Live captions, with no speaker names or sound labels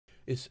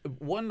Is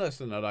one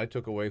lesson that I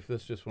took away from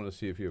this, just want to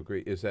see if you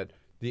agree, is that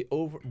the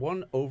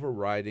one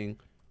overriding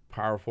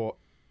powerful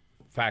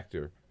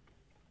factor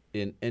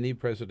in any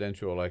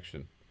presidential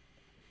election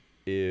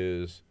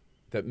is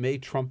that may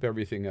trump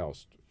everything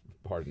else,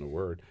 pardon the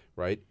word,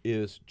 right,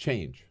 is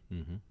change.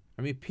 Mm-hmm.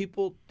 I mean,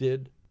 people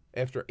did,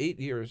 after 8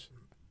 years,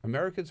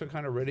 Americans are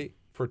kind of ready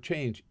for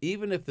change,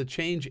 even if the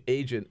change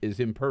agent is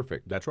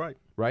imperfect. That's right.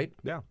 Right?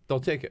 Yeah. They'll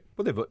take it.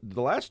 Well,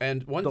 the last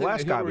And one the thing last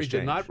that guy Hillary was did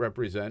change. not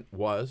represent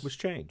was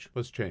change.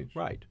 change.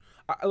 Right.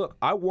 Look,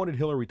 I wanted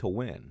Hillary to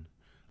win.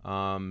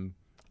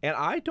 And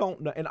I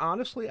don't know. And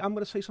honestly, I'm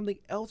going to say something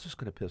else that's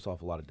going to piss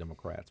off a lot of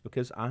Democrats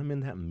because I'm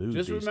in that mood.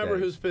 Just these remember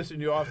days. who's pissing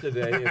you off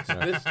today. It's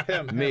this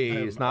him. Me.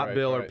 Him. It's not Right,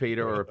 Bill or right.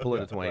 Peter or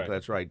Political. Right.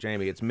 That's right,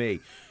 Jamie. It's me.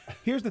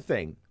 Here's the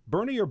thing: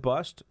 Bernie or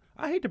bust.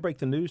 I hate to break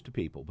the news to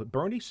people, but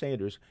Bernie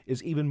Sanders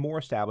is even more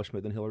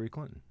establishment than Hillary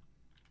Clinton.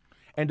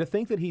 And to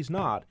think that he's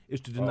not is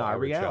to deny I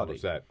would reality.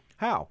 challenge that.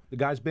 How? The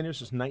guy's been here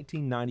since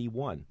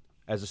 1991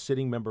 as a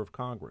sitting member of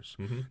Congress.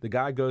 The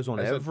guy goes on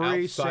As every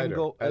an outsider,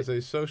 single. as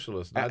a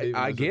socialist, not even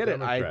I as get a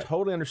it. I Democrat.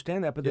 totally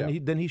understand that. But then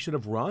Yeah. he should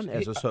have run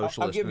as a I'll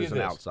socialist give and you as an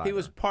this. outsider. He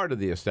was part of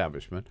the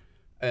establishment.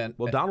 And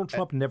well, Donald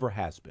Trump never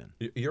has been.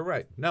 You're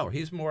right. No,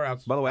 he's more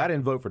outside. By the way, I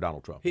didn't vote for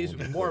Donald Trump. He's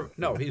more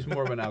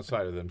of an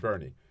outsider than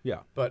Bernie.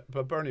 Yeah. But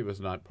Bernie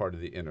was not part of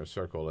the inner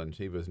circle, and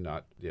he was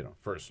not,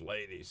 First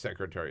Lady,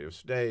 Secretary of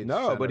State.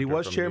 No, but he Senator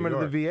was from chairman New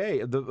of the York.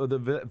 VA,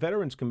 the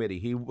Veterans Committee.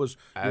 He was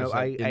As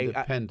an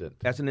independent.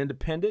 as an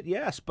independent,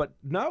 yes, but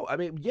no, I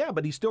mean, yeah,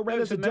 but he still ran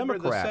He as was a a member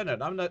of the Democrat. Senate.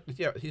 I'm not.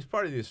 Yeah, he's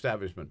part of the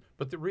establishment.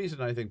 But the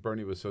reason I think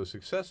Bernie was so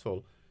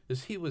successful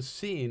is he was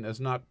seen as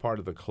not part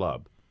of the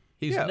club.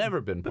 He's Yeah, never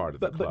been part of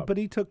the club. But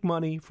he took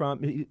money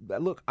from.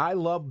 Look, I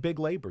love big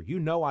labor. You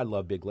know, I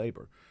love big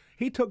labor.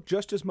 He took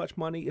just as much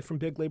money from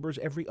big labor as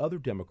every other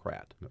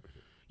Democrat.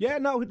 Yeah,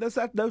 no, that's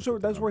that. Those were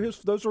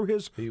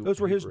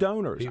his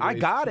donors. I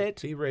got it.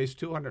 He raised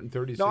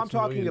 $236 No, I'm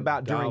talking million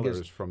about during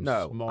his. from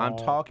No, small I'm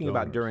talking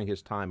about donors. during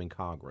his time in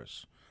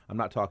Congress. I'm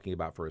not talking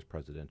about for his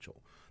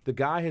presidential. The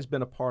guy has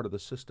been a part of the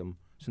system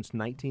since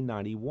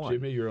 1991.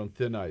 Jimmy, you're on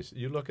thin ice.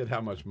 You look at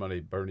how much money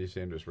Bernie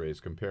Sanders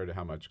raised compared to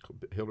how much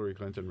Hillary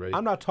Clinton raised.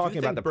 I'm not talking Do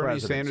you think about the Bernie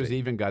presidency. Sanders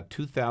even got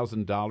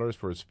 $2,000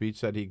 for a speech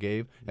that he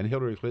gave, and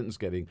Hillary Clinton's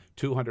getting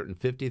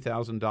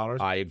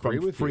 $250,000. I agree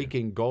from with you.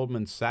 freaking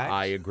Goldman Sachs.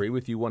 I agree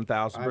with you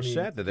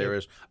 1,000% that there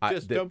is.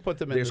 just don't put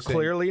them in There's the same-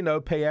 clearly no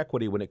pay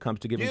equity when it comes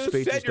to giving You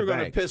speeches said you're to going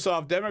to banks. piss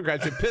off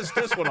Democrats. You pissed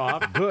this one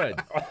off. Good.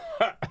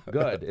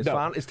 Good.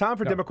 It's time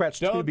for Democrats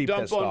to Don't be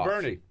dump pissed on off.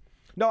 Bernie.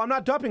 No, I'm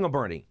not dumping on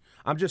Bernie.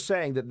 I'm just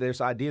saying that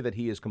this idea that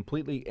he is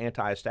completely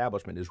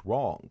anti-establishment is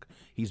wrong.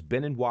 He's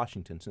been in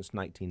Washington since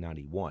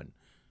 1991.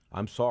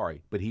 I'm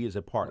sorry, but he is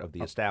a part of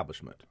the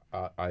establishment.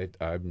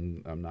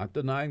 I'm not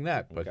denying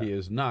that, but he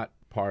is not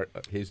part.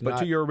 He's But not.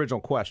 to your original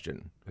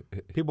question,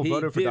 people he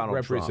voted for did Donald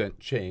represent Trump.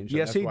 change. and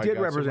Yes, that's he why did got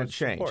so represent much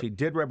change. support. He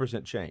did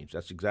represent change.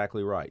 That's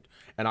exactly right.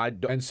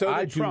 And so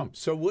did Trump.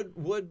 So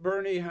would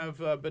Bernie have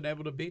been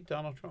able to beat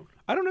Donald Trump?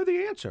 I don't know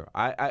the answer.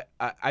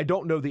 I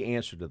don't know the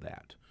answer to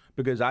that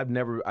because I've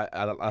never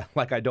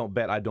like I don't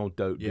bet, I don't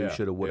do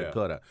shoulda, woulda,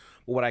 coulda.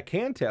 But what I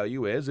can tell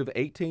you is if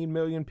 18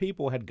 million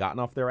people had gotten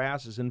off their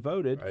asses and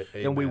voted,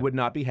 then we would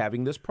not be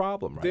having this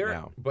problem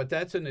now. But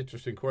that's an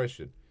interesting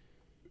question.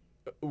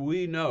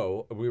 We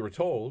know, we were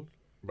told,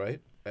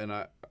 right, and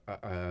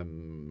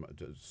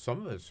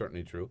some of it's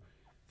certainly true,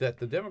 that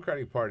the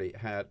Democratic Party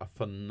had a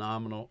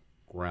phenomenal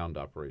ground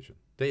operation.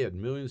 They had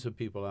millions of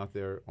people out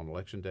there on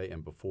Election Day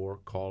and before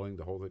calling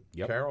the whole thing.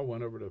 Yep. Carol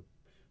went over to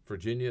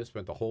Virginia,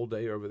 spent the whole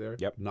day over there,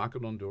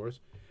 knocking on doors.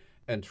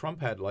 And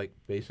Trump had,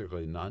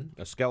 basically none.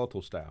 A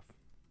skeletal staff.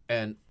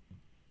 And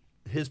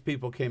his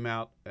people came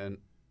out and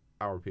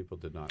our people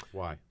did not.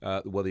 Why?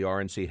 Well, the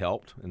RNC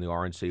helped, and the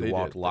RNC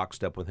walked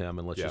lockstep with him,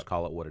 and let's just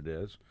call it what it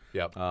is.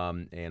 Yep.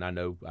 And I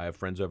know I have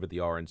friends over at the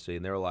RNC,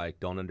 and they're like,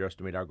 don't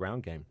underestimate our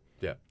ground game.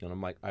 Yeah. And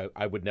I'm like,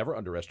 I would never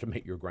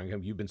underestimate your ground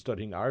game. You've been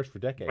studying ours for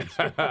decades.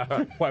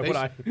 Why would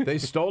I? They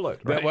stole it,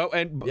 right? Well,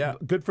 and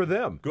good for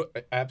them.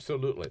 Good,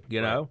 absolutely.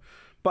 You know?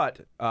 But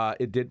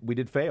we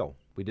did fail.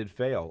 We did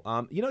fail.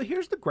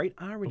 Here's the great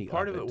irony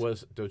Part of it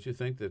was, don't you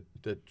think,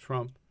 that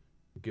Trump,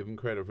 give him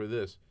credit for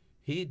this,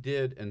 he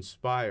did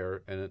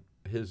inspire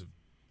his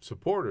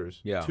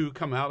supporters to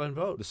come out and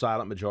vote. The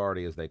silent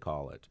majority, as they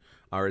call it,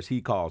 or as he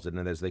calls it,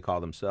 and as they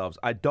call themselves.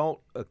 I don't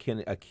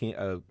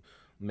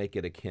make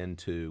it akin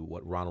to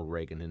what Ronald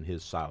Reagan and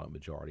his silent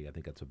majority. I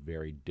think that's a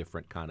very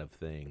different kind of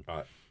thing.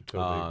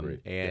 Totally agree.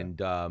 And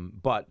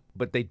but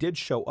they did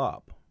show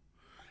up.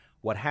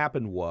 What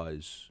happened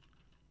was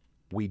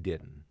we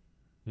didn't.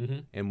 Mm-hmm.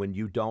 And when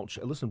you don't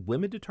listen,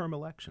 women determine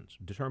elections.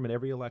 Determine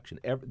every election.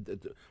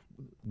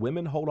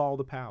 Women hold all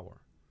the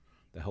power.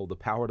 They hold the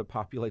power to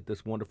populate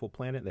this wonderful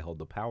planet. They hold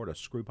the power to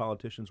screw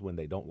politicians when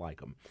they don't like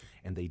them,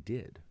 and they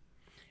did.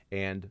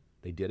 And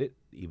they did it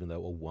even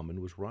though a woman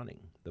was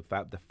running.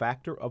 The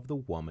factor of the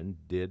woman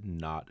did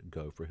not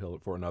go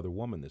for another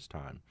woman this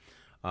time.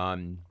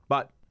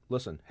 But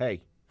listen,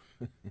 hey,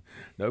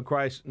 no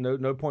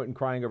point in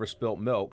crying over spilt milk.